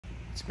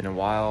It's been a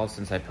while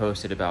since I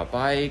posted about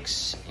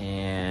bikes,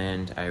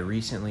 and I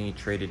recently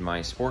traded my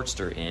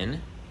Sportster in,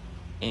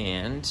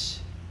 and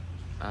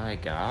I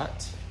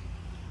got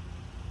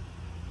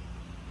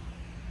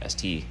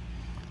ST,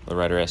 the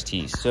Rider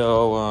ST.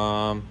 So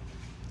I'm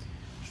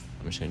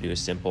just gonna do a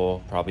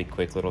simple, probably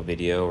quick little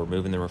video. We're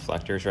moving the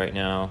reflectors right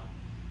now,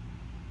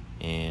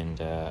 and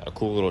a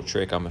cool little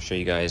trick I'm gonna show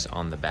you guys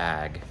on the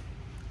bag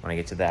when I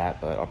get to that,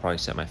 but I'll probably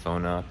set my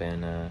phone up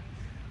and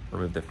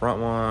remove the front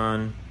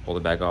one, pull the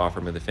bag off,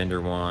 remove the fender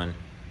one,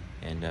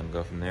 and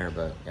go from there.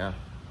 But yeah,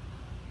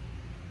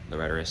 the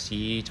Rider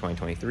ST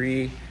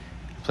 2023.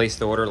 Placed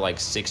the order like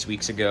 6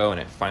 weeks ago, and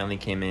it finally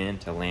came in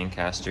to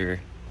Lancaster,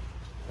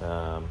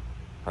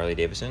 Harley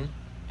Davidson,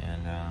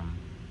 and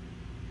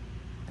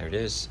there it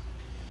is.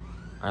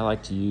 I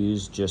like to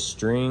use just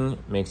string,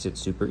 makes it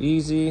super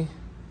easy,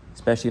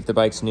 especially if the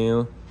bike's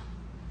new,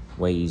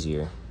 way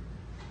easier.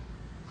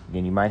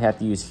 Again, you might have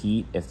to use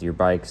heat if your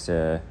bike's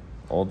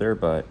older,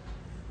 but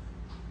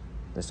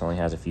this only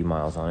has a few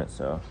miles on it,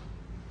 so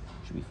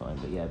should be fine.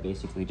 But yeah,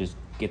 basically just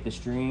get the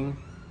string,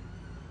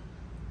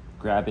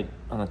 grab it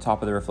on the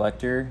top of the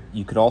reflector.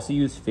 You could also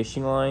use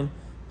fishing line,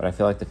 but I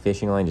feel like the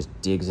fishing line just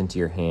digs into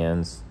your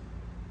hands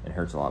and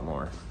hurts a lot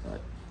more.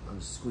 But I'll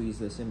just squeeze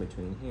this in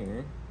between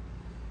here.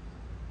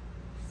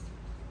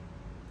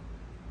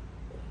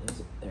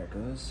 There it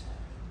goes.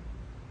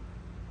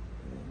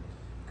 And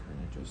kind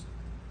of just,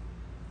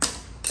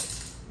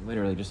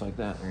 literally just like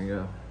that. There you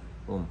go.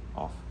 Boom,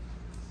 off.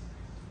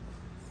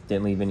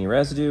 Didn't leave any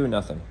residue,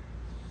 nothing.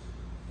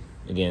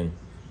 Again,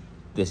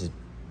 this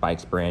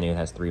bike's brand new, it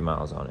has 3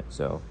 miles on it,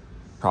 so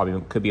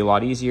probably could be a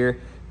lot easier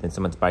than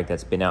someone's bike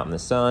that's been out in the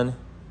sun,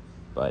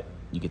 but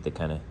you get the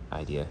kind of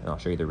idea. And I'll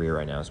show you the rear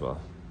right now as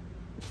well.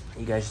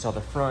 You guys just saw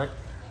the front.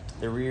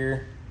 The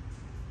rear,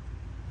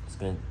 it's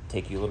gonna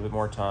take you a little bit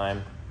more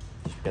time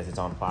just because it's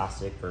on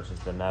plastic versus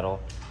the metal.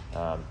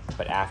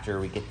 But after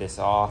we get this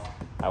off,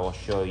 I will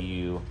show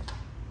you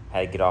how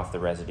to get off the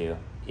residue,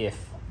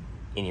 if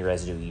any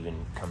residue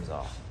even comes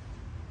off.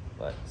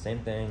 But same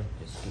thing,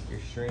 just keep your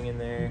string in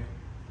there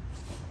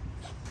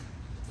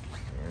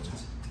and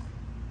just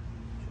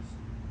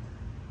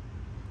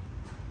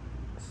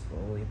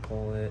slowly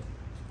pull it.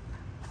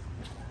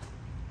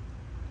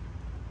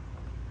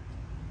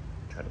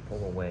 Try to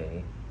pull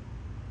away.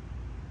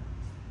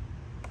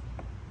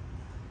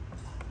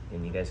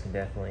 And you guys can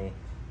definitely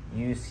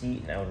use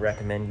heat, and I would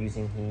recommend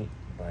using heat,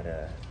 but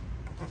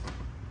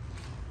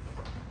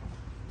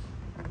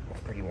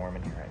it's pretty warm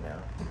in here right now.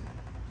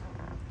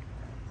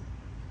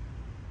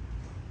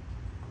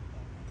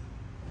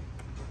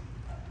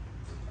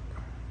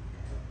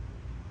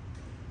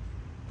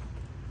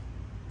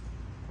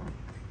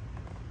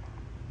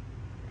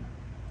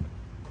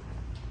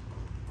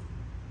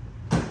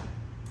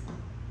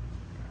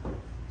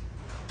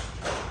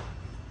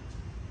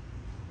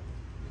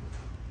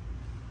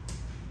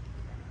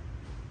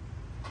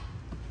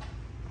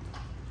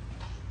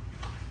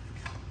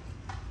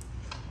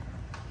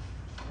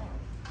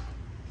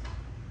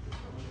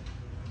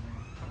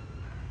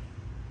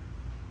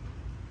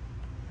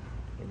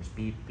 Just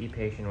be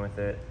patient with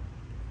it.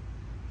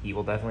 Heat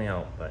will definitely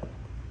help, but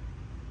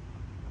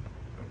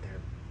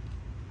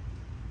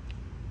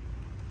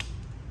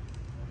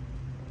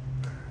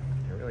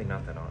they're really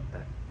not that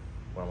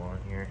well on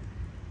here.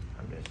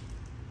 I'm just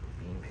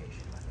being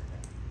patient with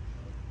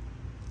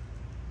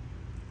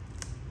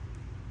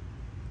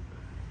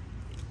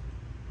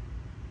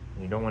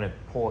it. You don't want to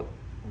pull it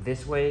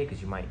this way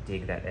because you might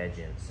dig that edge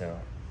in. So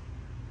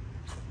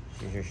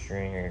just use your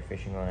string or your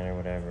fishing line or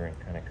whatever and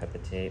kind of cut the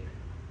tape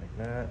like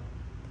that.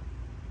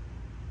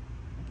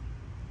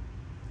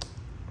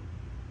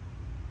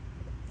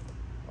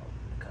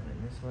 Come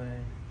in this way.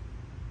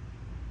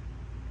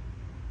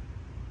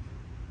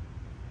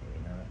 Maybe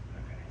not.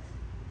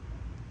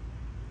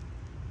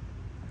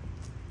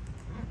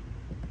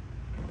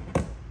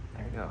 Okay.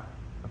 There we go.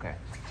 Okay.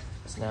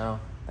 So now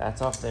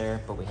that's off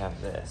there, but we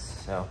have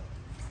this. So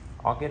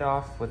I'll get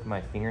off with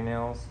my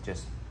fingernails,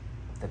 just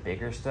the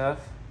bigger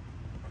stuff,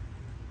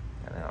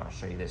 and then I'll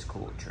show you this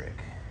cool trick.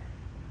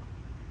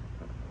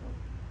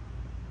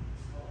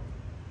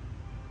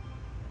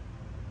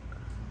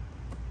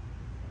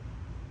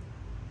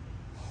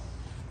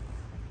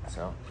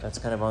 So that's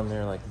kind of on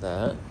there like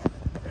that.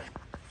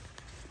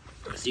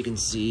 As you can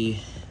see,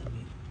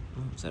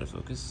 oh, is that a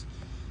focus?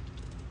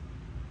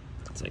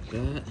 It's like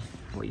that.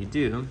 What you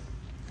do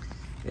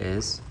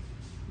is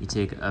you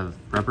take a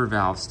rubber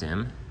valve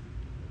stem,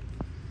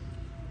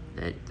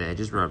 the edge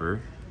is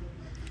rubber,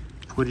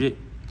 put it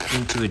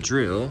into a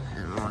drill,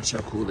 and watch how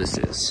cool this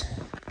is.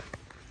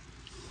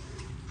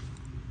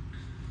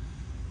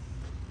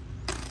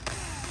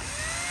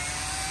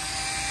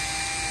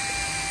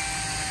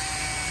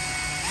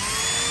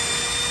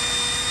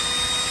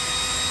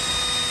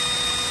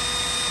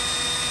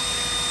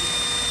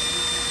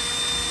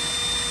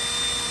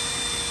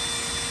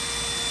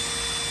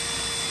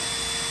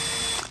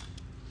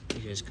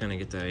 You guys kind of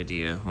get the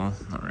idea. Well,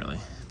 not really,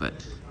 but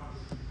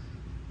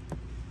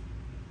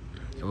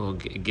we'll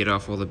get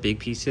off all the big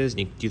pieces, and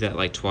you can do that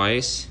like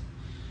twice.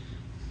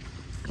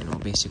 and we'll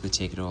basically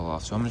take it all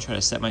off. So I'm gonna try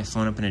to set my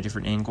phone up in a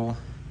different angle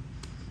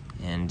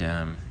and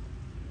to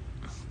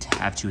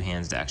have two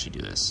hands to actually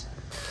do this.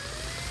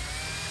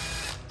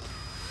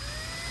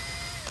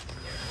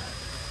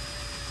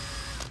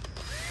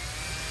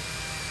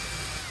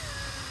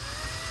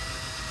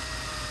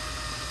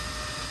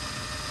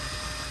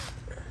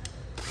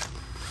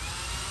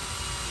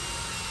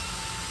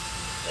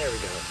 There we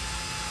go.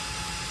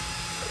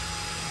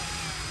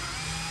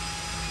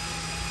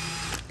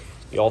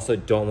 You also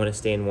don't want to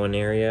stay in one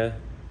area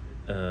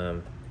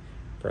for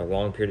a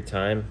long period of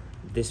time.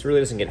 This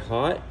really doesn't get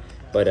hot,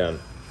 but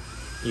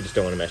you just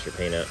don't want to mess your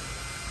paint up.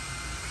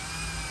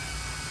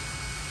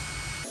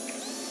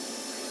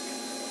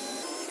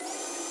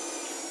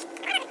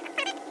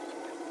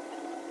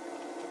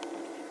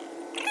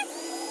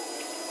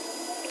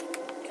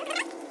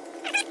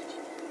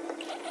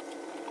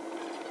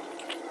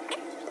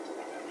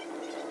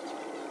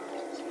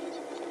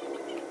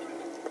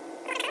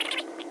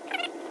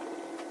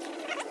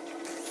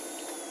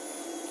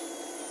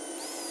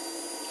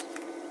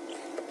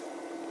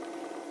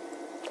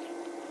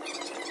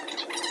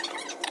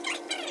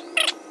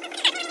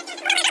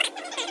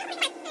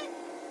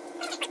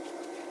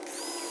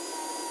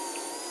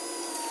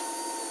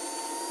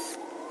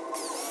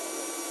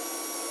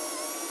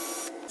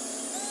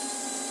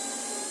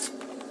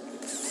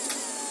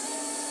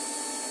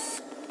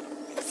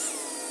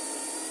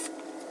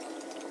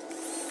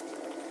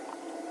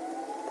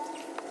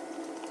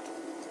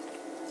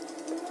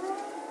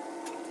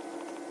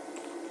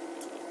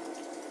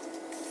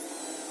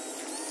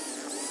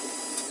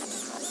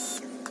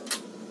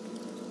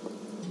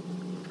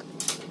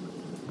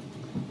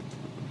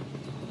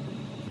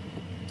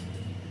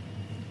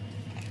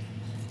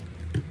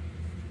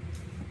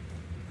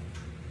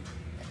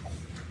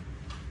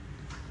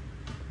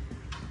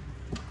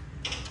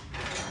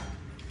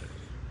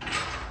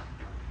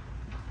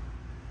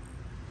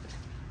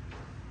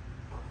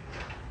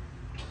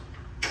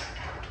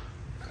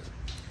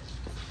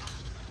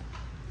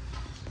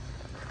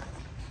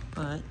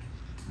 But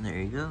there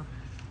you go,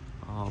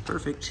 all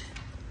perfect.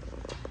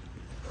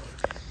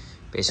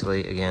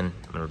 Basically, again,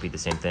 I'm gonna repeat the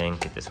same thing,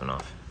 get this one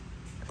off.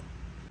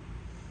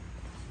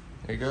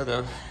 There you go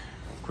though,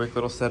 quick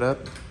little setup,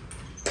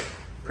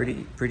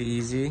 pretty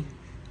easy.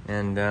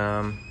 And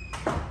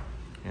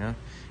yeah,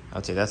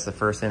 I'd say that's the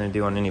first thing to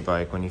do on any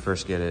bike when you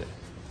first get it.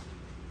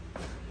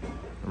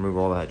 Remove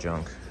all that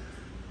junk,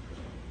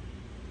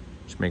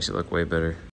 which makes it look way better.